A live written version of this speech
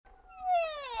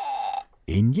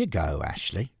In you go,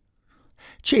 Ashley.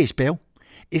 Cheers, Bill.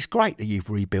 It's great that you've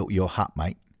rebuilt your hut,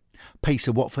 mate. Piece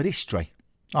of Watford history.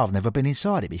 I've never been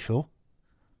inside it before.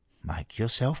 Make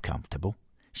yourself comfortable.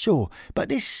 Sure, but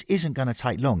this isn't going to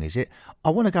take long, is it? I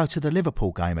want to go to the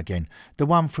Liverpool game again, the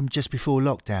one from just before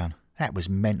lockdown. That was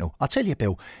mental. I tell you,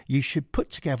 Bill, you should put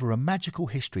together a magical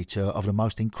history tour of the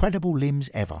most incredible limbs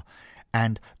ever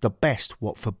and the best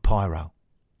Watford pyro.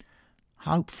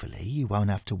 Hopefully you won't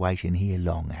have to wait in here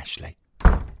long, Ashley.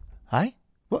 Hey?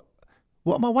 What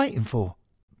am I waiting for?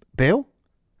 Bill?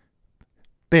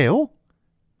 Bill?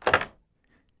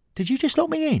 Did you just lock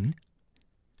me in?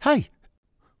 Hey,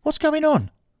 what's going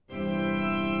on?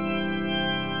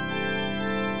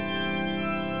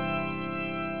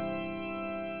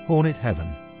 Haunted Heaven.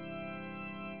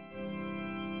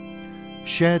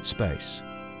 Shared Space.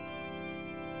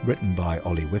 Written by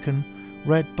Ollie Wicken,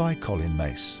 read by Colin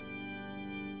Mace.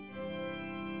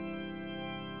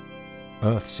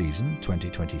 Earth Season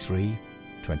 2023-24.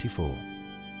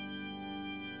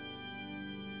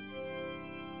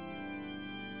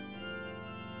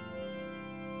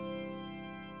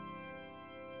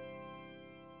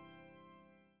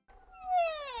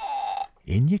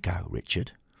 In you go,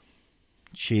 Richard.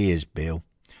 Cheers, Bill.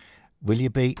 Will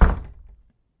you be...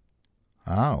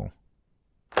 Oh.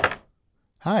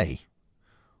 Hey.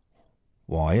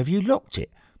 Why have you locked it?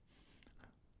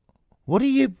 What are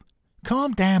you...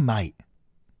 Calm down, mate.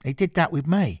 He did that with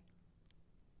me.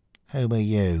 Who are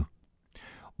you?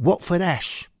 Watford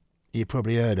Ash. You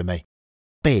probably heard of me.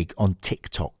 Big on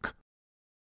TikTok.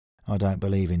 I don't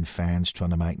believe in fans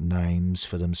trying to make names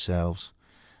for themselves.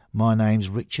 My name's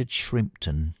Richard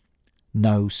Shrimpton.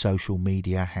 No social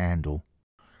media handle.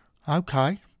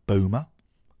 OK, boomer.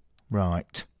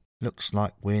 Right. Looks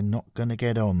like we're not going to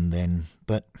get on then,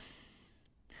 but...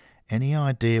 Any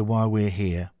idea why we're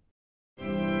here?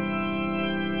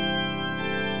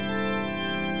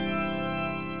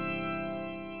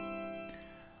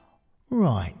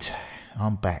 Right.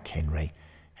 I'm back, Henry.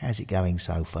 How's it going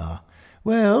so far?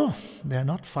 Well, they're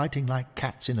not fighting like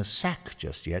cats in a sack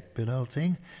just yet, Bill, old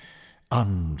thing.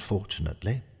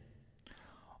 Unfortunately.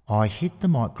 I hid the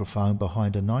microphone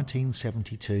behind a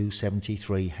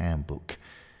 1972-73 handbook.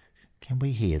 Can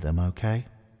we hear them, OK?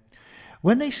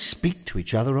 When they speak to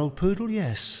each other, old poodle,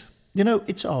 yes. You know,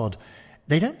 it's odd.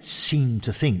 They don't seem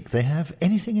to think they have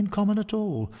anything in common at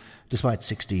all, despite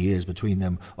 60 years between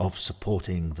them of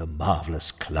supporting the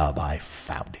marvellous club I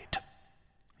founded.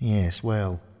 Yes,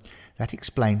 well, that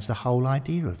explains the whole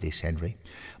idea of this, Henry.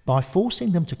 By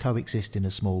forcing them to coexist in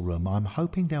a small room, I'm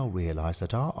hoping they'll realise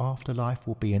that our afterlife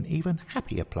will be an even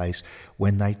happier place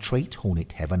when they treat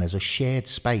Haunted Heaven as a shared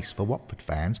space for Watford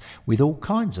fans with all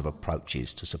kinds of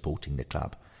approaches to supporting the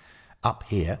club. Up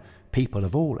here, people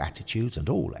of all attitudes and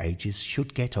all ages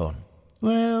should get on.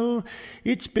 Well,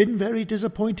 it's been very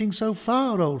disappointing so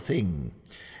far, old thing.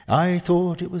 I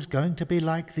thought it was going to be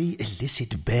like the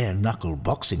illicit bare-knuckle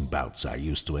boxing bouts I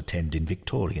used to attend in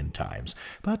Victorian times,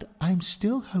 but I'm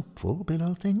still hopeful, Bill,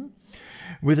 old thing.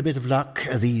 With a bit of luck,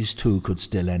 these two could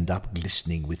still end up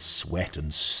glistening with sweat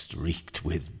and streaked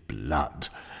with blood.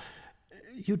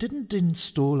 You didn't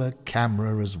install a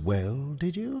camera as well,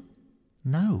 did you?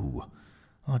 No,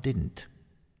 I didn't.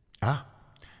 Ah,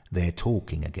 they're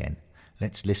talking again.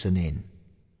 Let's listen in.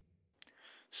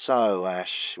 So,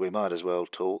 Ash, we might as well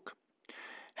talk.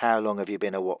 How long have you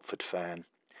been a Watford fan?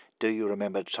 Do you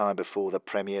remember the time before the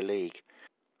Premier League?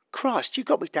 Christ, you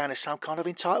got me down as some kind of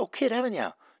entitled kid, haven't you?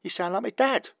 You sound like my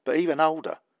dad, but even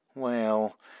older.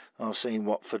 Well, I've seen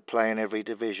Watford play in every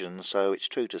division, so it's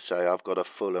true to say I've got a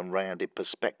full and rounded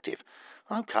perspective.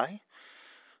 OK.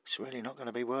 It's really not going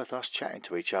to be worth us chatting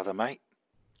to each other, mate.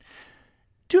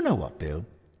 Do you know what, Bill?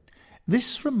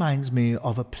 This reminds me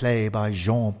of a play by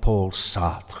Jean-Paul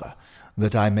Sartre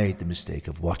that I made the mistake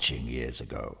of watching years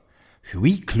ago.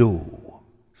 Huis clos.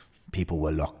 People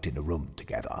were locked in a room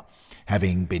together,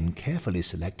 having been carefully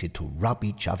selected to rub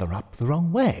each other up the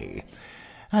wrong way.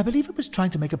 I believe it was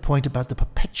trying to make a point about the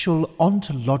perpetual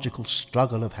ontological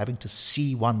struggle of having to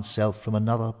see oneself from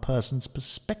another person's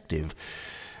perspective.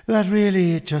 But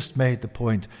really it just made the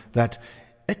point that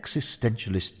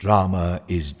existentialist drama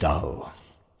is dull.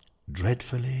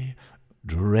 Dreadfully,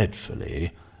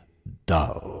 dreadfully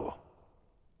dull.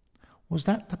 Was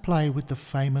that the play with the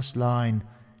famous line,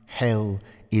 "Hell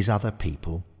is other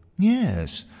people"?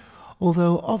 Yes,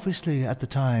 although obviously at the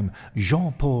time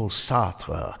Jean-Paul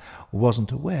Sartre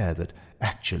wasn't aware that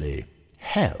actually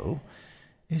hell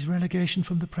is relegation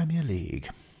from the Premier League.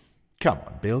 Come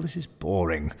on, Bill, this is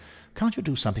boring. Can't you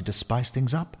do something to spice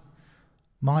things up?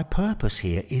 My purpose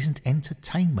here isn't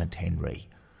entertainment, Henry,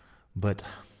 but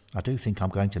I do think I'm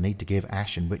going to need to give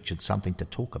Ash and Richard something to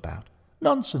talk about.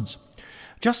 Nonsense.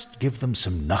 Just give them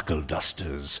some knuckle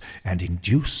dusters and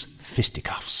induce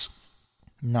fisticuffs.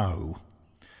 No,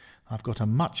 I've got a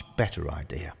much better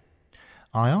idea.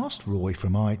 I asked Roy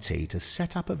from IT to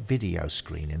set up a video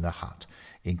screen in the hut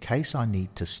in case I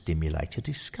need to stimulate a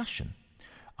discussion.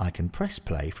 I can press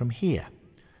play from here.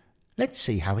 Let's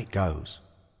see how it goes.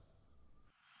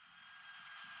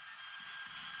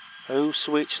 Who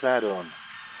switched that on?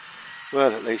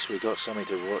 Well, at least we got something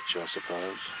to watch, I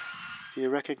suppose. Do you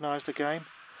recognise the game?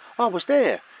 I was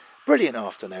there. Brilliant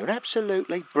afternoon,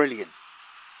 absolutely brilliant.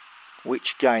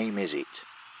 Which game is it?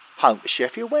 Home to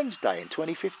Sheffield Wednesday in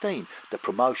 2015. The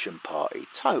promotion party.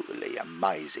 Totally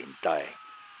amazing day.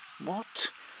 What?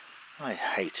 I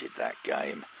hated that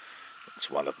game. It's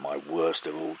one of my worst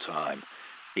of all time.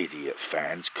 Idiot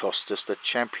fans cost us the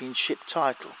championship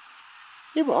title.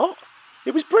 You what?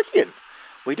 It was brilliant.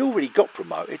 We'd already got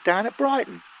promoted down at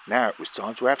Brighton. Now it was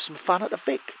time to have some fun at the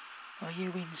Vic. Are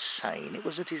you insane? It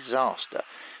was a disaster.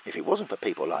 If it wasn't for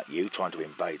people like you trying to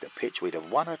invade the pitch, we'd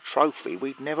have won a trophy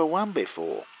we'd never won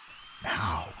before.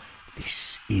 Now,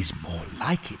 this is more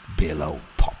like it, Bill, old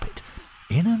poppet.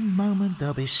 In a moment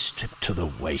they'll be stripped to the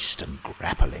waist and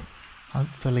grappling.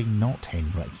 Hopefully not,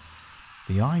 Henry.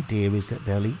 The idea is that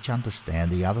they'll each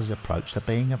understand the other's approach to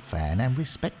being a fan and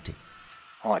respect it.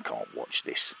 I can't watch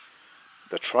this.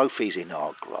 The trophy's in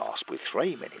our grasp with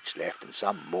 3 minutes left and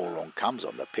some moron comes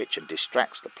on the pitch and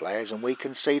distracts the players and we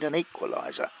concede an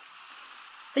equaliser.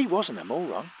 He wasn't a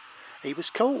moron. He was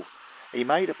cool. He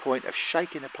made a point of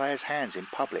shaking the players' hands in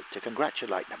public to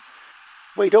congratulate them.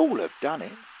 We'd all have done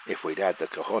it if we'd had the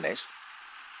cojones.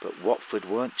 But Watford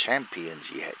weren't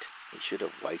champions yet. He should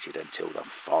have waited until the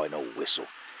final whistle.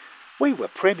 We were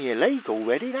Premier League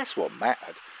already, that's what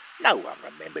mattered. No one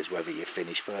remembers whether you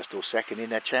finished first or second in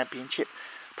the championship.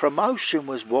 Promotion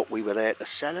was what we were there to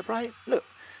celebrate. Look,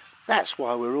 that's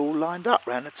why we're all lined up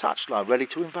round the touchline, ready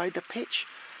to invade the pitch.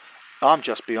 I'm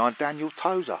just behind Daniel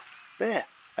Tozer, there,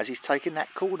 as he's taking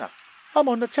that corner. I'm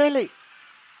on the telly.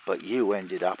 But you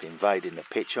ended up invading the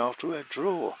pitch after a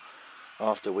draw,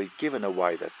 after we'd given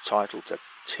away the title to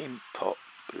Tin Pot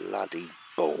bloody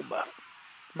Bournemouth.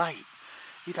 Mate,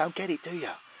 you don't get it, do you?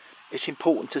 It's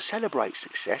important to celebrate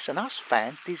success, and us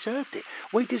fans deserved it.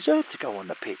 We deserved to go on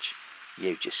the pitch.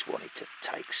 You just wanted to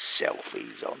take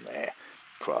selfies on there.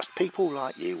 Christ, people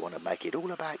like you want to make it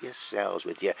all about yourselves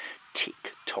with your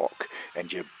TikTok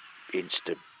and your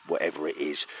Insta whatever it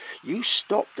is. You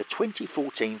stopped the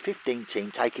 2014-15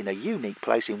 team taking a unique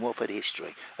place in Watford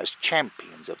history as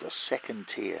champions of the second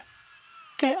tier.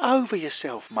 Get over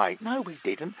yourself, mate. No, we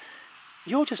didn't.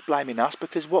 You're just blaming us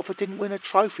because Watford didn't win a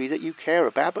trophy that you care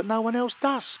about, but no one else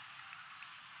does.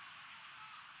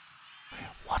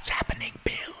 What's happening,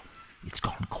 Bill? It's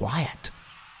gone quiet.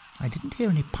 I didn't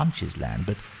hear any punches land,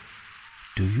 but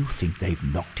do you think they've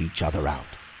knocked each other out?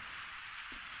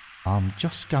 I'm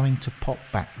just going to pop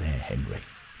back there, Henry.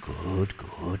 Good.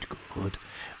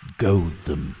 Goad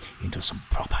them into some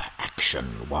proper action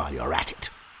while you're at it.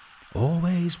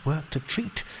 Always worked a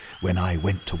treat when I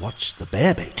went to watch the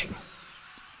bear baiting.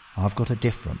 I've got a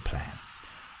different plan.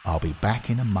 I'll be back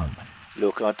in a moment.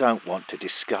 Look, I don't want to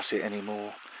discuss it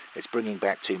anymore. It's bringing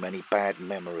back too many bad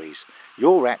memories.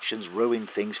 Your actions ruin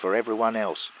things for everyone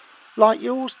else, like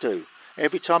yours do,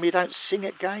 every time you don't sing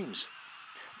at games.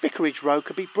 Vicarage Road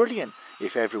could be brilliant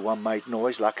if everyone made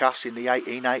noise like us in the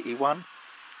 1881.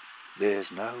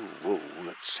 There's no rule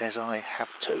that says I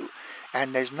have to,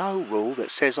 and there's no rule that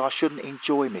says I shouldn't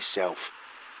enjoy myself.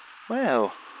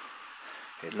 Well,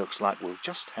 it looks like we'll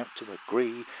just have to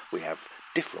agree we have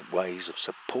different ways of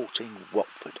supporting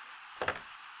Watford.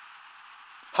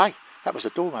 Hey, that was the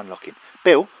door unlocking.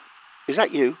 Bill, is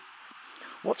that you?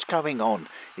 What's going on?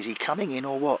 Is he coming in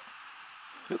or what?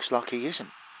 Looks like he isn't.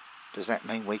 Does that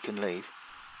mean we can leave?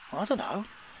 I don't know.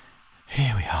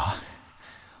 Here we are.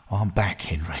 I'm back,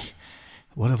 Henry.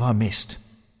 What have I missed?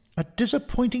 A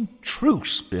disappointing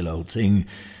truce, Bill, old thing.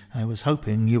 I was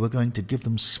hoping you were going to give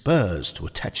them spurs to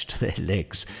attach to their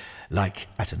legs, like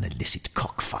at an illicit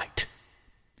cockfight.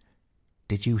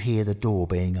 Did you hear the door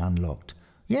being unlocked?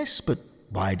 Yes, but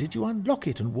why did you unlock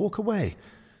it and walk away?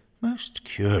 Most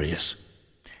curious.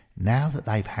 Now that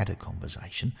they've had a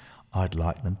conversation, I'd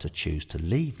like them to choose to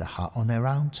leave the hut on their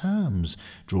own terms,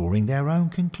 drawing their own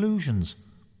conclusions.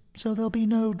 So there'll be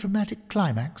no dramatic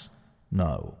climax?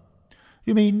 No.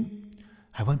 You mean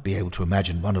I won't be able to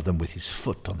imagine one of them with his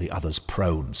foot on the other's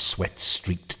prone,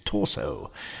 sweat-streaked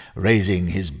torso, raising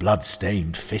his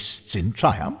blood-stained fists in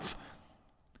triumph?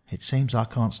 It seems I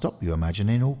can't stop you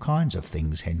imagining all kinds of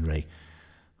things, Henry.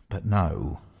 But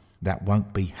no, that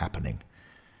won't be happening.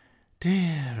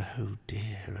 Dear, oh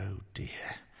dear, oh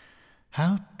dear.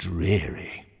 How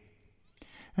dreary.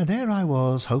 And there I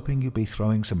was, hoping you'd be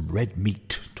throwing some red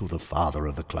meat to the father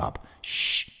of the club.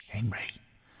 Shh, Henry.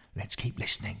 Let's keep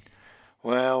listening.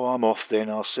 Well, I'm off then.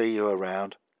 I'll see you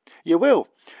around. You will,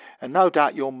 and no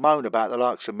doubt you'll moan about the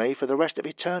likes of me for the rest of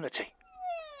eternity.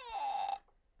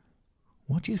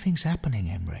 What do you think's happening,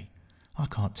 Henry? I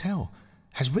can't tell.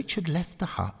 Has Richard left the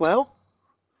hut? Well,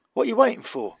 what are you waiting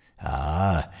for?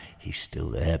 Ah, he's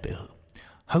still there, Bill.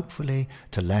 Hopefully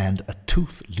to land a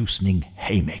tooth-loosening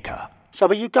haymaker. So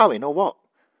are you going, or what?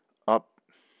 I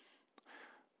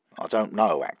don't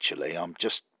know, actually. I'm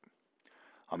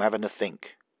having to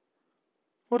think.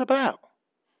 What about?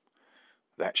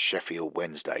 That Sheffield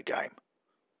Wednesday game.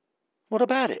 What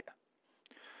about it?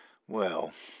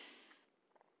 Well,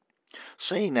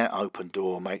 seeing that open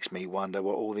door makes me wonder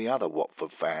what all the other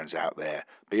Watford fans out there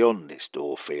beyond this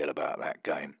door feel about that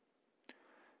game.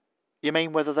 You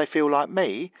mean whether they feel like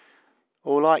me,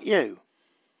 or like you?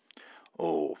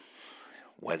 Or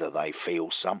whether they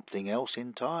feel something else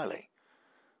entirely?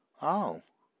 Oh.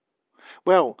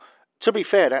 Well, to be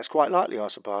fair, that's quite likely, I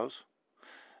suppose.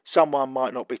 Someone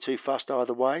might not be too fussed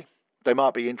either way. They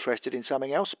might be interested in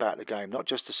something else about the game, not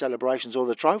just the celebrations or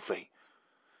the trophy.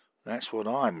 That's what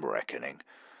I'm reckoning.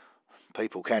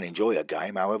 People can enjoy a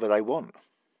game however they want,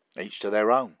 each to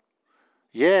their own.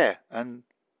 Yeah, and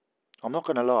I'm not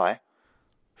going to lie,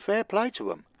 fair play to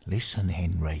them. Listen,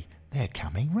 Henry, they're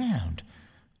coming round.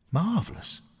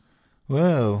 Marvellous.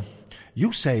 Well,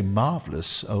 you say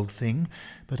marvellous, old thing,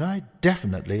 but I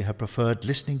definitely have preferred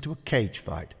listening to a cage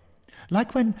fight.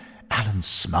 Like when Alan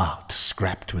Smart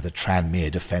scrapped with a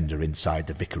Tranmere defender inside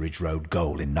the Vicarage Road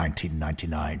goal in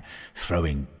 1999,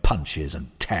 throwing punches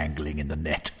and tangling in the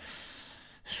net.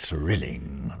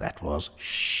 Thrilling, that was.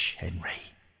 Shh, Henry.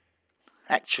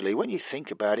 Actually, when you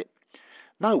think about it,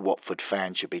 no Watford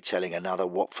fan should be telling another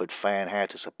Watford fan how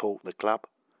to support the club.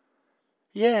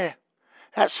 Yeah,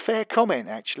 that's fair comment,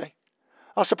 actually.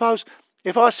 I suppose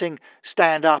if I sing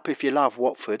 "Stand Up If You Love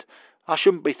Watford," I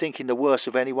shouldn't be thinking the worse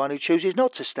of anyone who chooses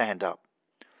not to stand up.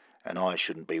 And I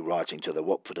shouldn't be writing to the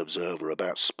Watford Observer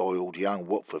about spoiled young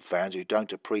Watford fans who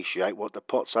don't appreciate what the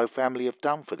Potso family have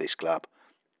done for this club.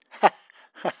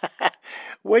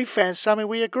 We found something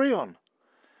we agree on.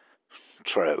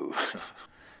 True.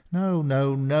 No,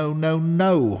 no, no, no,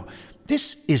 no.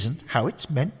 This isn't how it's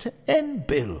meant to end,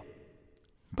 Bill.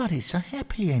 But it's a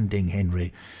happy ending,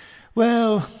 Henry.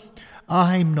 Well,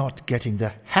 I'm not getting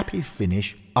the happy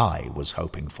finish I was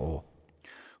hoping for.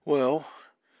 Well,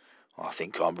 I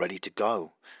think I'm ready to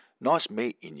go. Nice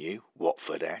meeting you,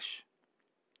 Watford Ash.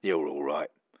 You're all right.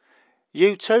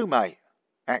 You too, mate,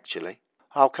 actually.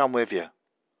 I'll come with you.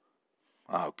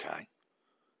 OK.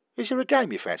 Is there a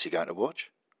game you fancy going to watch?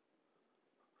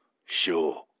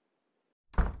 Sure.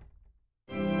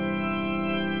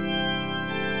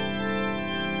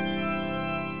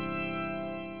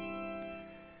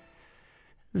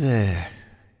 There.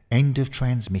 End of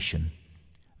transmission.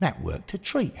 That worked a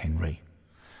treat, Henry.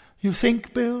 You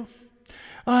think, Bill?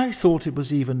 I thought it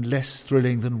was even less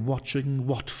thrilling than watching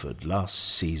Watford last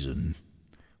season.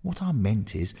 What I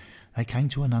meant is they came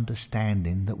to an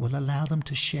understanding that will allow them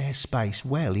to share space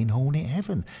well in Hornet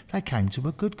Heaven. They came to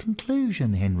a good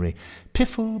conclusion, Henry.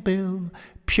 Piffle, Bill,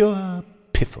 pure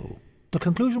piffle. The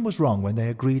conclusion was wrong when they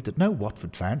agreed that no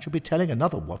Watford fan should be telling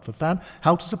another Watford fan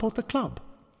how to support the club.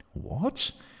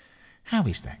 What? How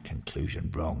is that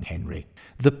conclusion wrong, Henry?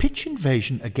 The pitch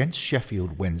invasion against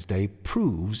Sheffield Wednesday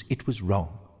proves it was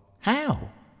wrong. How?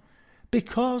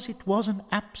 Because it was an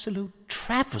absolute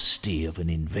travesty of an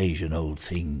invasion, old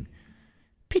thing.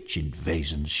 Pitch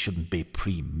invasions shouldn't be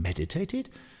premeditated.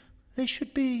 They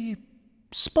should be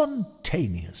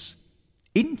spontaneous,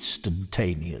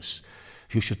 instantaneous.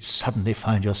 You should suddenly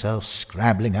find yourself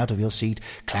scrambling out of your seat,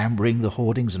 clambering the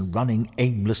hoardings and running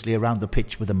aimlessly around the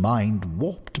pitch with a mind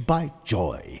warped by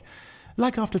joy.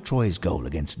 Like after Troy's goal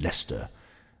against Leicester.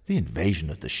 The invasion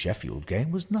at the Sheffield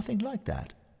game was nothing like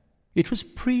that. It was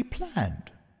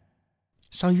pre-planned.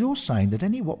 So you're saying that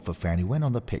any Watford fan who went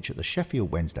on the pitch at the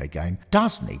Sheffield Wednesday game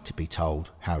does need to be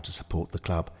told how to support the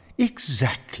club?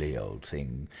 Exactly, old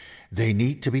thing. They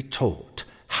need to be taught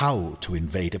how to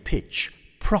invade a pitch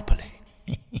properly.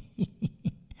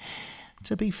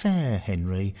 To be fair,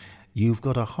 Henry, you've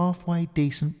got a halfway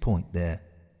decent point there.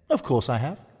 Of course I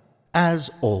have. As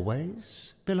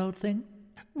always, Bill, old thing.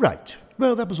 Right,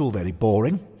 well, that was all very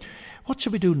boring. What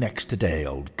shall we do next today,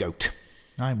 old goat?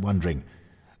 I'm wondering,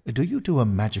 do you do a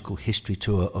magical history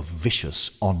tour of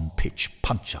vicious on-pitch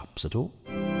punch-ups at all?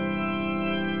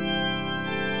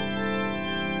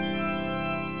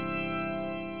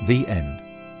 The end.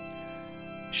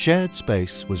 Shared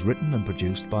Space was written and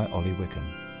produced by Ollie Wickham.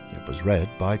 It was read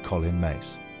by Colin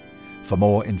Mace. For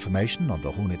more information on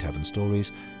the Hornet Heaven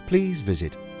stories, please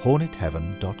visit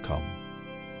hornetheaven.com.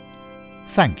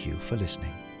 Thank you for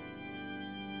listening.